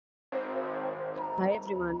Hi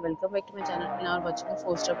everyone, welcome back to my channel. Now we're watching a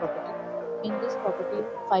 4-star property. In this property,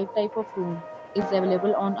 5 type of room is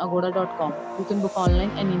available on agoda.com. You can book online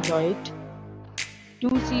and enjoy it.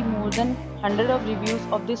 To see more than 100 of reviews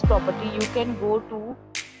of this property, you can go to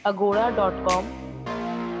agoda.com.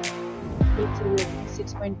 Its rating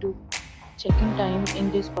 6.2. Check-in time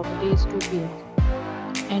in this property is 2 p.m.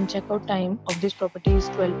 and checkout time of this property is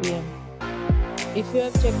 12 p.m. If you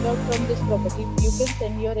have checked out from this property, you can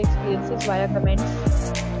send your experiences via comments.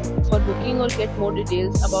 For booking or get more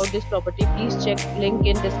details about this property, please check link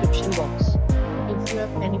in description box. If you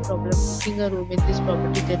have any problem booking a room in this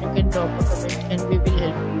property, then you can drop a comment and we will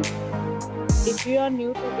help you. If you are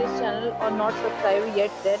new to this channel or not subscribed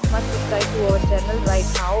yet, then must subscribe to our channel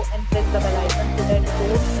right now and press the bell icon so that you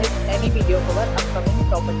don't miss any video of our upcoming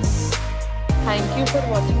property. Thank you for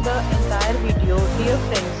watching the entire video. Dear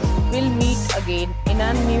friends, we'll meet again in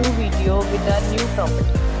a new video with a new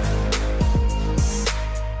property.